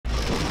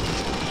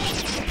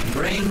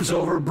Brains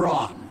over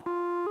brawn.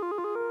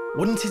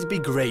 Wouldn't it be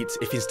great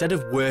if instead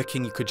of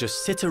working you could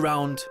just sit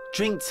around,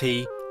 drink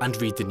tea and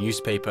read the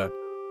newspaper?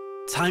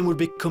 Time would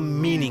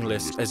become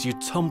meaningless as you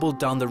tumbled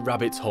down the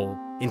rabbit hole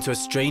into a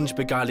strange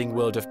beguiling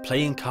world of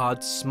playing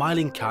cards,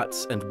 smiling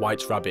cats and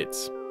white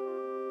rabbits.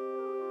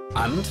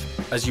 And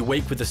as you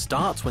wake with the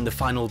start when the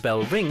final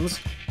bell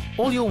rings,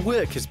 all your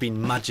work has been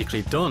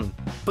magically done.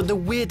 But the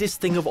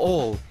weirdest thing of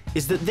all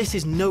is that this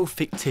is no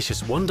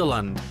fictitious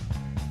wonderland.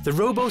 The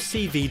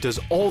RoboCV does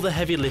all the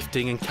heavy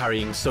lifting and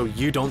carrying so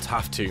you don't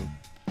have to.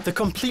 The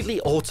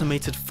completely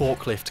automated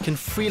forklift can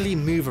freely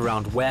move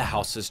around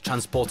warehouses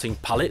transporting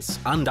pallets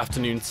and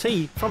afternoon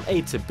tea from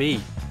A to B,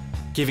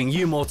 giving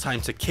you more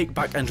time to kick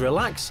back and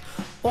relax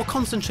or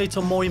concentrate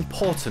on more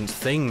important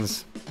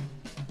things.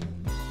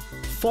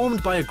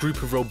 Formed by a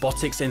group of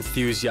robotics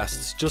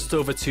enthusiasts just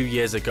over 2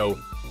 years ago,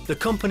 the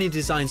company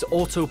designs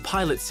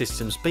autopilot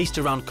systems based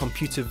around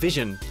computer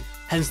vision,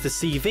 hence the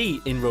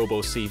CV in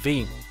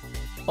RoboCV.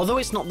 Although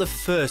it's not the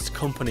first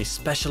company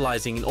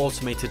specializing in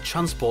automated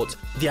transport,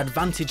 the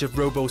advantage of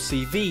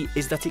RoboCV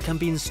is that it can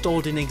be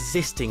installed in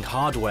existing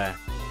hardware.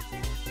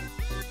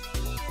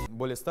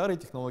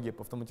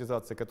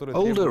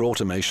 Older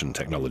automation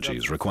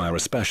technologies require a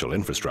special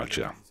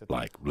infrastructure,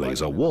 like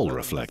laser wall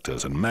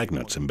reflectors and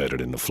magnets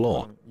embedded in the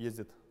floor.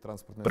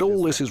 But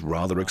all this is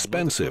rather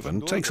expensive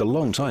and takes a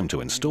long time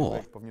to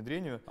install.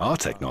 Our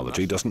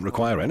technology doesn't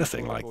require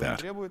anything like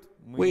that.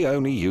 We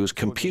only use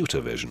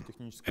computer vision.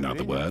 In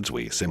other words,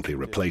 we simply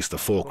replace the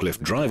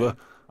forklift driver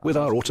with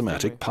our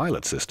automatic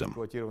pilot system.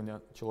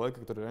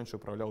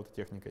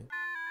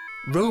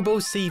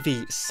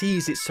 RoboCV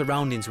sees its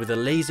surroundings with a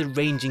laser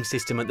ranging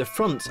system at the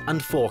front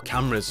and 4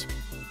 cameras.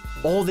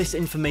 All this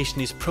information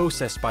is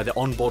processed by the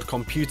onboard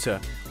computer,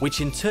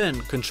 which in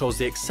turn controls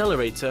the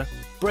accelerator,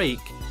 brake,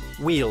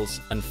 wheels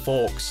and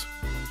forks.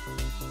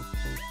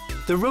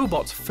 The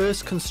robot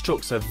first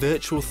constructs a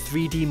virtual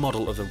 3D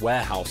model of the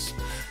warehouse.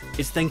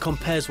 It then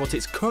compares what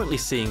it's currently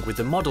seeing with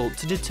the model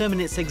to determine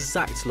its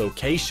exact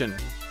location.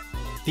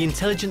 The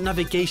intelligent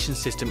navigation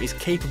system is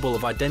capable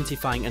of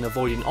identifying and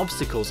avoiding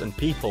obstacles and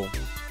people.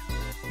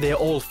 They are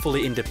all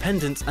fully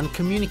independent and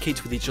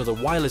communicate with each other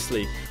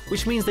wirelessly,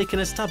 which means they can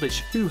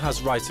establish who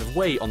has right of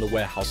way on the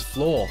warehouse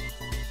floor.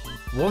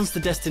 Once the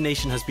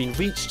destination has been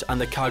reached and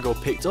the cargo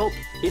picked up,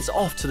 it's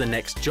off to the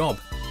next job.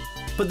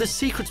 But the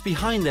secret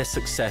behind their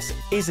success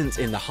isn't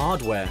in the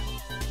hardware.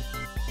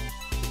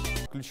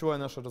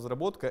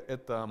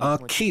 Our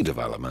key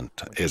development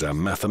is a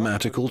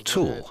mathematical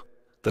tool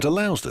that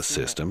allows the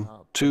system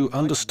to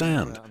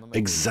understand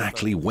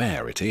exactly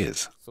where it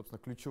is.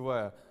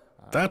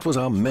 That was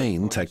our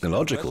main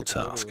technological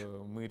task.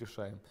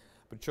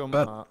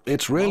 But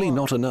it's really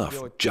not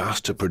enough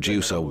just to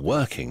produce a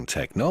working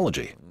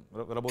technology.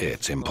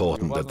 It's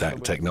important that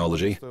that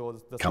technology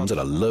comes at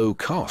a low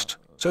cost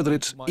so that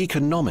it's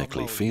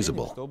economically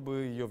feasible.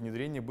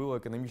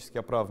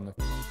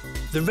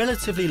 The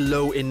relatively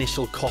low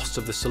initial cost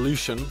of the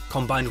solution,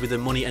 combined with the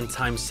money and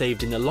time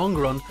saved in the long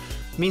run,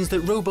 means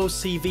that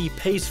RoboCV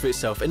pays for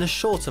itself in a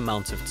short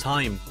amount of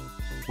time.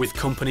 With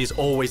companies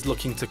always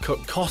looking to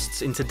cut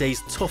costs in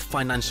today's tough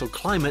financial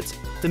climate,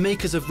 the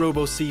makers of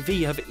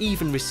RoboCV have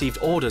even received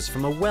orders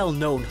from a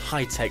well-known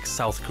high-tech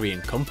South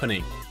Korean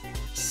company.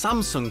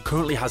 Samsung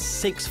currently has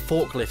 6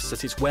 forklifts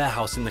at its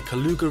warehouse in the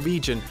Kaluga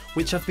region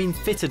which have been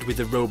fitted with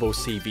the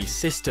RoboCV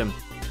system,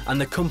 and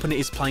the company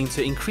is planning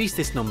to increase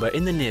this number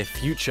in the near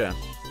future.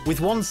 With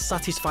one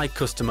satisfied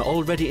customer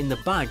already in the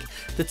bag,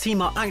 the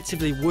team are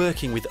actively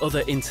working with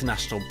other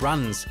international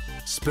brands.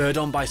 Spurred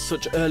on by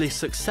such early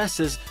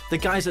successes, the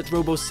guys at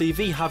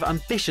RoboCV have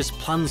ambitious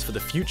plans for the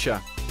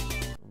future.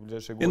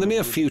 In the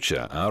near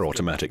future, our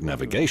automatic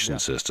navigation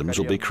systems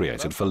will be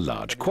created for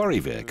large quarry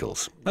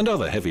vehicles and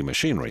other heavy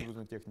machinery,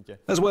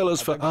 as well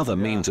as for other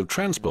means of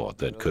transport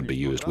that could be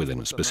used within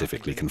a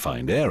specifically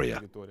confined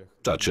area,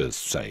 such as,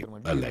 say,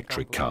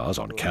 electric cars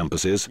on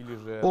campuses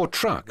or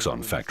trucks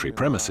on factory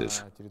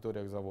premises.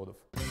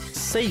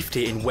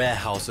 Safety in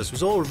warehouses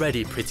was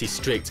already pretty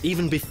strict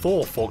even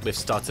before forklifts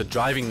started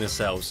driving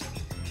themselves.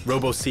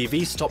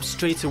 RoboCV stops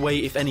straight away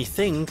if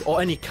anything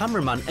or any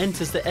cameraman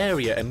enters the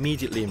area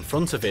immediately in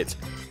front of it.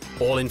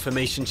 All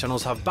information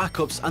channels have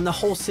backups and the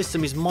whole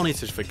system is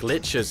monitored for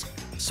glitches.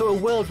 So a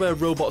world where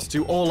robots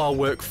do all our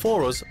work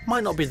for us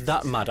might not be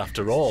that mad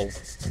after all.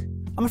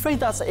 I'm afraid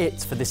that's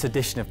it for this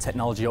edition of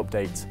Technology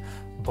Update.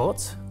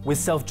 But with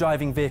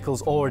self-driving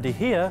vehicles already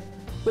here,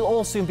 we'll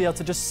all soon be able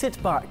to just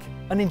sit back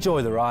and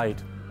enjoy the ride.